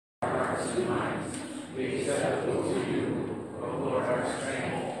hearts and minds be acceptable to you, O Lord, our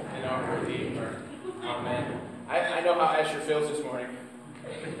strength and our Redeemer. Amen. I know how Asher feels this morning.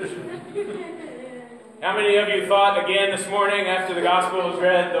 How many of you thought again this morning after the gospel was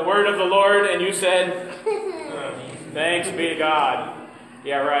read, the word of the Lord, and you said, thanks be to God.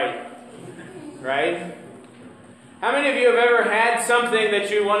 Yeah, right. Right? How many of you have ever had something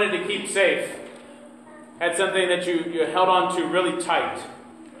that you wanted to keep safe? Had something that you held on to really tight?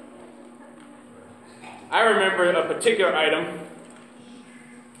 I remember a particular item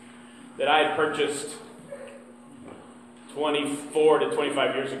that I had purchased 24 to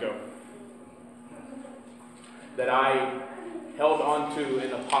 25 years ago that I held onto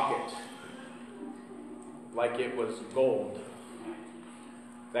in a pocket like it was gold.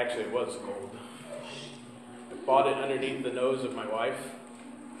 Actually, it was gold. I bought it underneath the nose of my wife.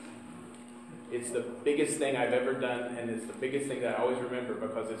 It's the biggest thing I've ever done, and it's the biggest thing that I always remember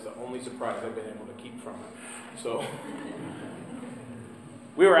because it's the only surprise I've been able to keep from her. So,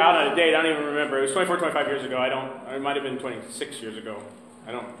 we were out on a date. I don't even remember. It was 24, 25 years ago. It might have been 26 years ago.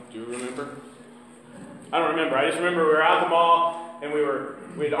 Do you remember? I don't remember. I just remember we were out at the mall, and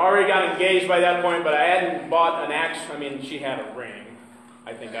we'd already got engaged by that point, but I hadn't bought an actual, she had a ring.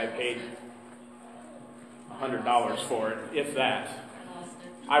 I think I paid $100 for it, if that.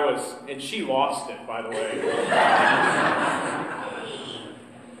 And she lost it, by the way.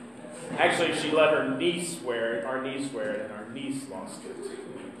 Actually, she let our niece wear it, and our niece lost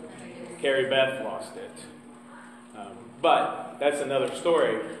it. Carrie Beth lost it. But that's another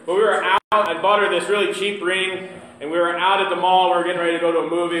story. But we were out, I bought her this really cheap ring, and we were out at the mall, we were getting ready to go to a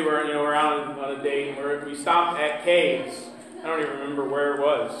movie, we're out on a date, and we stopped at Kay's. I don't even remember where it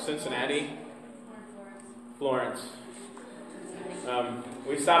was. Cincinnati? Florence.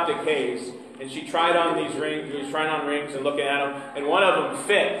 We stopped at Kay's, and she tried on these rings. We were trying on rings and looking at them, and one of them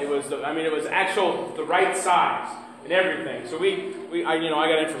fit. It was the right size and everything. So I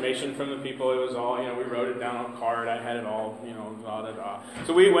got information from the people. It was all, we wrote it down on a card. I had it all, blah, blah, blah.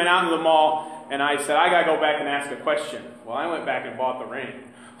 So we went out to the mall, and I said, I got to go back and ask a question. Well, I went back and bought the ring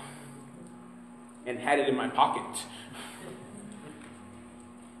and had it in my pocket.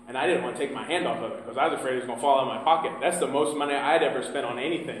 And I didn't want to take my hand off of it because I was afraid it was going to fall out of my pocket. That's the most money I'd ever spent on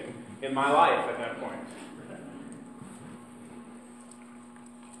anything in my life at that point.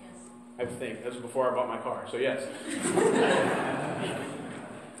 Yes. I think. This was before I bought my car, so yes.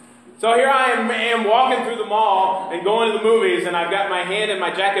 So here I am walking through the mall and going to the movies, and I've got my hand in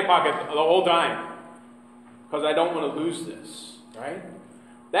my jacket pocket the whole time because I don't want to lose this, right?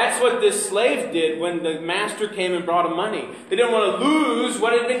 That's what this slave did when the master came and brought him money. They didn't want to lose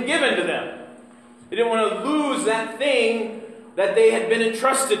what had been given to them. They didn't want to lose that thing that they had been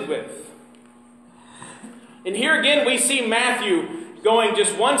entrusted with. And here again we see Matthew going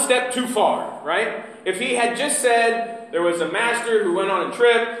just one step too far, right? If he had just said there was a master who went on a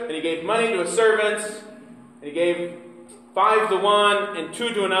trip and he gave money to his servants and he gave 5 to one and 2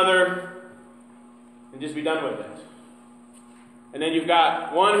 to another and just be done with it. And then you've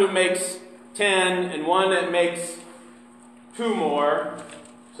got one who makes 10 and one that makes 2 more.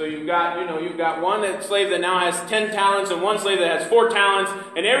 So you've got one slave that now has 10 talents and one slave that has 4 talents,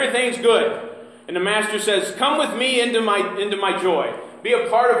 and everything's good. And the master says, come with me into my joy. Be a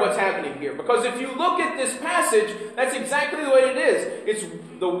part of what's happening here. Because if you look at this passage, that's exactly the way it is.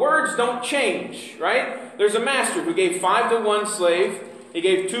 The words don't change, right? There's a master who gave 5 to one slave, he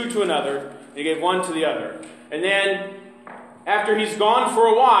gave 2 to another, and he gave 1 to the other. And then after he's gone for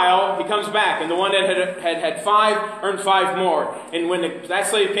a while, he comes back, and the one that had 5 earned 5 more. And when that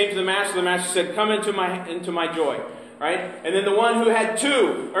slave came to the master said, "Come into my joy." Right? And then the one who had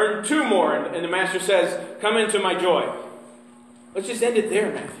 2 earned 2 more, and the master says, "Come into my joy." Let's just end it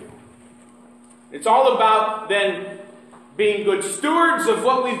there, Matthew. It's all about then being good stewards of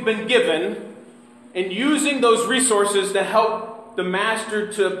what we've been given and using those resources to help the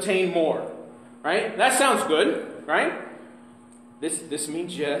master to obtain more. Right? That sounds good, right? This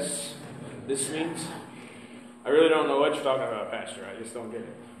means yes. This means I really don't know what you're talking about, Pastor. I just don't get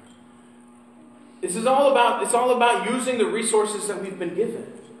it. It's all about using the resources that we've been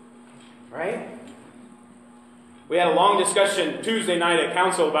given. Right? We had a long discussion Tuesday night at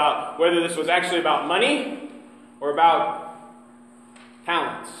council about whether this was actually about money or about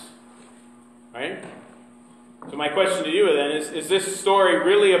talents. Right? So my question to you then is this story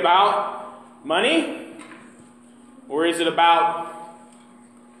really about money? Or is it about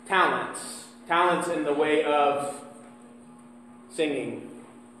talents? Talents in the way of singing,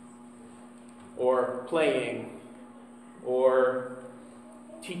 or playing, or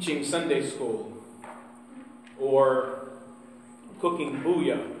teaching Sunday school, or cooking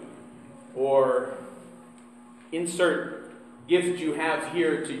booyah, or insert gift you have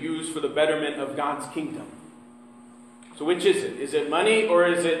here to use for the betterment of God's kingdom. So which is it? Is it money or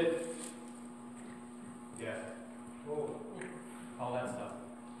is it... Yeah. All that stuff.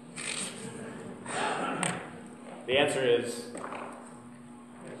 The answer is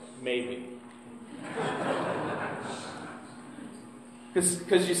maybe.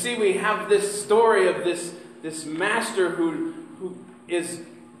 Because you see, we have this story of this master who is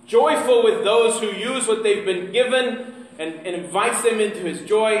joyful with those who use what they've been given and invites them into his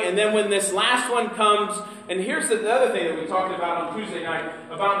joy. And then when this last one comes, and here's the other thing that we talked about on Tuesday night,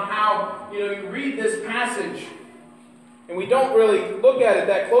 about how, you read this passage, and we don't really look at it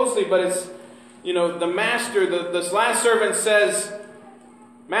that closely, but it's, the master, this last servant says,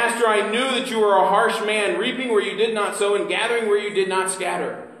 "Master, I knew that you were a harsh man, reaping where you did not sow and gathering where you did not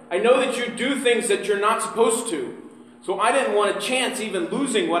scatter. I know that you do things that you're not supposed to. So I didn't want a chance even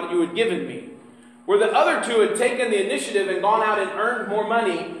losing what you had given me." Where the other two had taken the initiative and gone out and earned more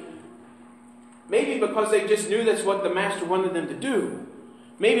money, maybe because they just knew that's what the master wanted them to do.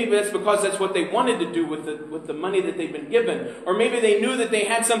 Maybe that's because that's what they wanted to do with the money that they've been given. Or maybe they knew that they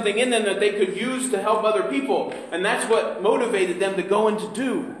had something in them that they could use to help other people. And that's what motivated them to go and to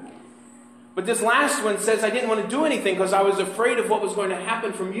do. But this last one says, "I didn't want to do anything because I was afraid of what was going to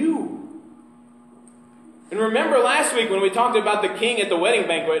happen from you." And remember last week when we talked about the king at the wedding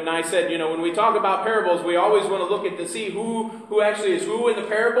banquet, and I said, when we talk about parables, we always want to look at to see who actually is who in the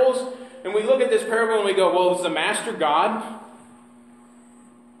parables. And we look at this parable and we go, well, is the master God?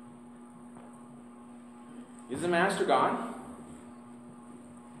 Is the master God?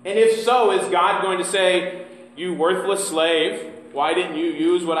 And if so, is God going to say, "You worthless slave, why didn't you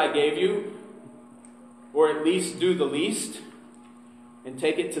use what I gave you? Or at least do the least and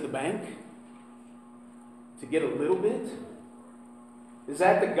take it to the bank to get a little bit"? Is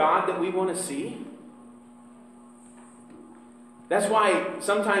that the God that we want to see? That's why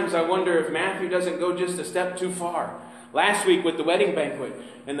sometimes I wonder if Matthew doesn't go just a step too far. Last week with the wedding banquet,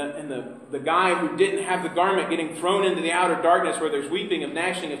 and the guy who didn't have the garment getting thrown into the outer darkness where there's weeping and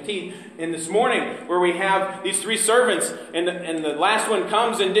gnashing of teeth. And this morning where we have these three servants, and the last one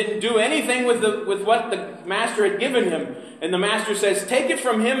comes and didn't do anything with what the master had given him. And the master says, "Take it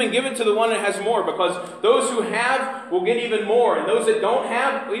from him and give it to the one that has more, because those who have will get even more, and those that don't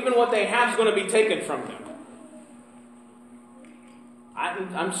have, even what they have is going to be taken from them."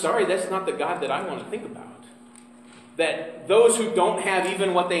 I'm sorry, that's not the God that I want to think about. That those who don't have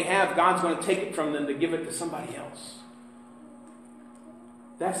even what they have, God's going to take it from them to give it to somebody else.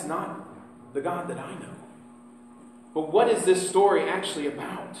 That's not the God that I know. But what is this story actually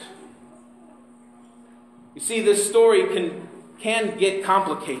about? You see, this story can get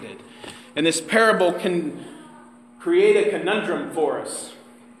complicated. And this parable can create a conundrum for us.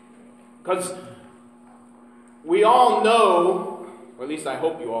 Because we all know, or at least I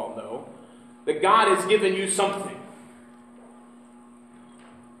hope you all know, that God has given you something.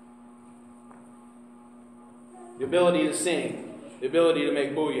 The ability to sing, the ability to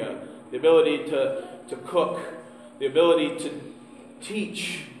make booyah, the ability to cook, the ability to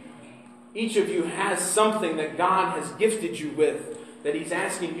teach. Each of you has something that God has gifted you with that He's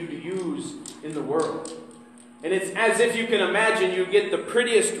asking you to use in the world. And it's as if you can imagine you get the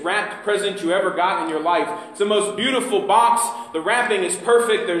prettiest wrapped present you ever got in your life. It's the most beautiful box. The wrapping is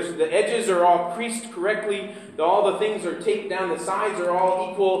perfect. The edges are all creased correctly. All the things are taped down. The sides are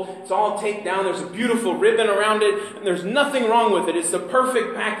all equal. It's all taped down. There's a beautiful ribbon around it. And there's nothing wrong with it. It's the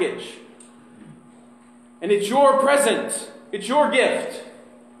perfect package. And it's your present. It's your gift.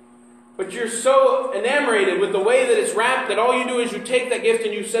 But you're so enamored with the way that it's wrapped that all you do is you take that gift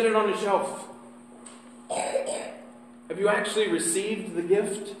and you set it on the shelf. Have you actually received the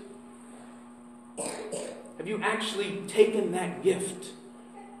gift? Have you actually taken that gift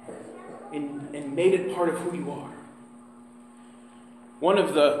and made it part of who you are? One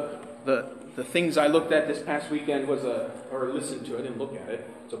of the things I looked at this past weekend was or listened to. I didn't look at it.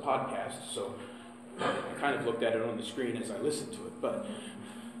 It's a podcast, so I kind of looked at it on the screen as I listened to it. But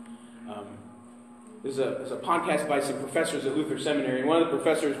there's a podcast by some professors at Lutheran Seminary, and one of the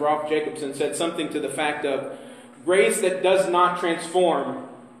professors, Ralph Jacobson, said something to the fact of grace that does not transform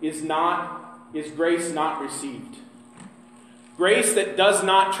is grace not received. Grace that does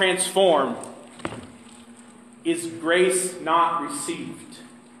not transform is grace not received.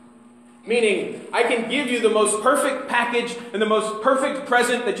 Meaning, I can give you the most perfect package and the most perfect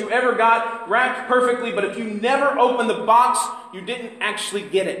present that you ever got, wrapped perfectly, but if you never open the box, you didn't actually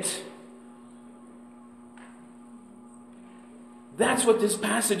get it. That's what this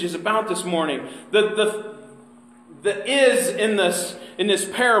passage is about this morning. The is in this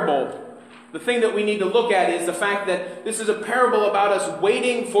parable the thing that we need to look at is the fact that this is a parable about us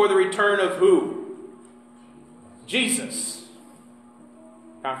waiting for the return of who? Jesus.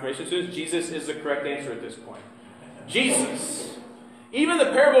 Confirmation students, Jesus is the correct answer at this point. Jesus. Even the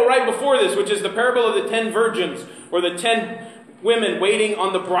parable right before this, which is the parable of the 10 virgins, or the 10 women waiting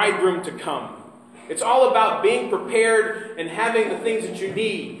on the bridegroom to come. It's all about being prepared and having the things that you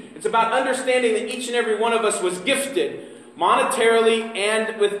need. It's about understanding that each and every one of us was gifted monetarily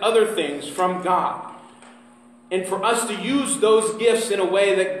and with other things from God. And for us to use those gifts in a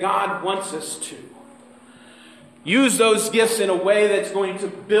way that God wants us to. Use those gifts in a way that's going to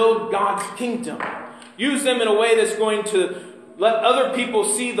build God's kingdom. Use them in a way that's going to let other people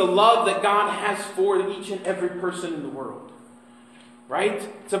see the love that God has for each and every person in the world. Right?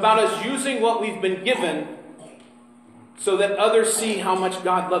 It's about us using what we've been given so that others see how much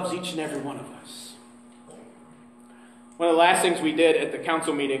God loves each and every one of us. One of the last things we did at the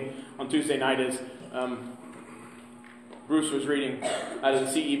council meeting on Tuesday night is Bruce was reading out of the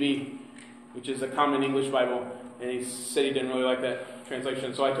CEB, which is a Common English Bible, and he said he didn't really like that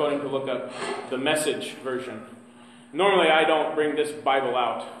translation, so I told him to look up the Message version. Normally I don't bring this Bible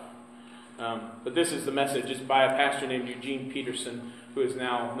out, but this is the Message. It's by a pastor named Eugene Peterson, who is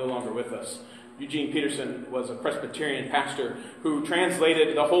now no longer with us. Eugene Peterson was a Presbyterian pastor who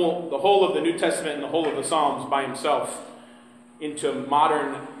translated the whole of the New Testament and the whole of the Psalms by himself into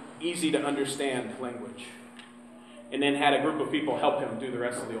modern, easy-to-understand language. And then had a group of people help him do the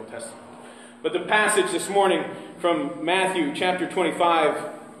rest of the Old Testament. But the passage this morning from Matthew chapter 25,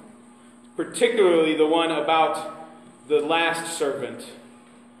 particularly the one about the last servant.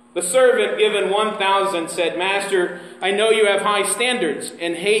 The servant given 1,000 said, "Master, I know you have high standards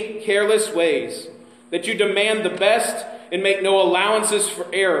and hate careless ways, that you demand the best and make no allowances for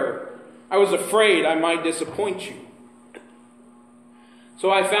error. I was afraid I might disappoint you. So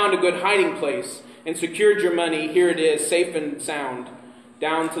I found a good hiding place and secured your money. Here it is, safe and sound,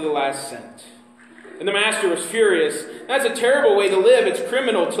 down to the last cent." And the master was furious. That's a terrible way to live. It's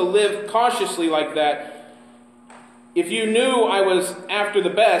criminal to live cautiously like that. If you knew I was after the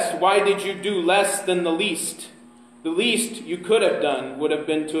best, why did you do less than the least? The least you could have done would have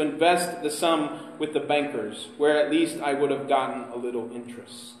been to invest the sum with the bankers, where at least I would have gotten a little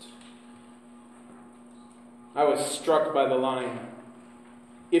interest. I was struck by the line.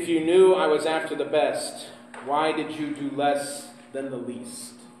 If you knew I was after the best, why did you do less than the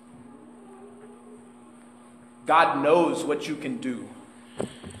least? God knows what you can do.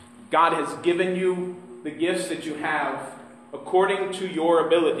 God has given you the gifts that you have according to your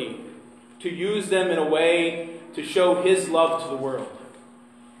ability to use them in a way to show His love to the world.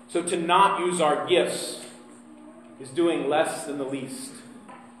 So to not use our gifts is doing less than the least.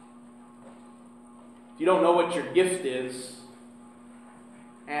 If you don't know what your gift is,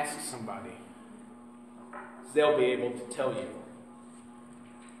 ask somebody. They'll be able to tell you.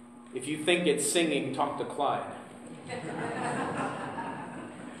 If you think it's singing, talk to Clyde.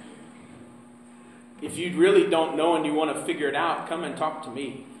 If you really don't know and you want to figure it out, come and talk to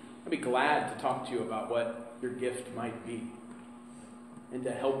me. I'd be glad to talk to you about what your gift might be and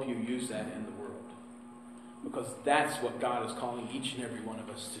to help you use that in the world. Because that's what God is calling each and every one of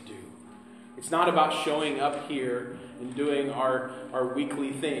us to do. It's not about showing up here and doing our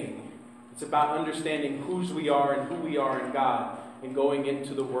weekly thing. It's about understanding whose we are and who we are in God and going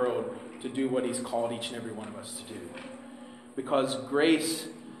into the world to do what He's called each and every one of us to do. Because grace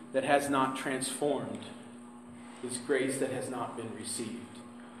that has not transformed is grace that has not been received.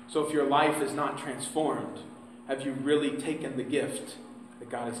 So if your life is not transformed, have you really taken the gift that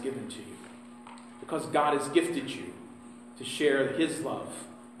God has given to you? Because God has gifted you to share His love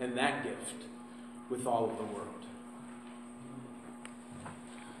and that gift with all of the world.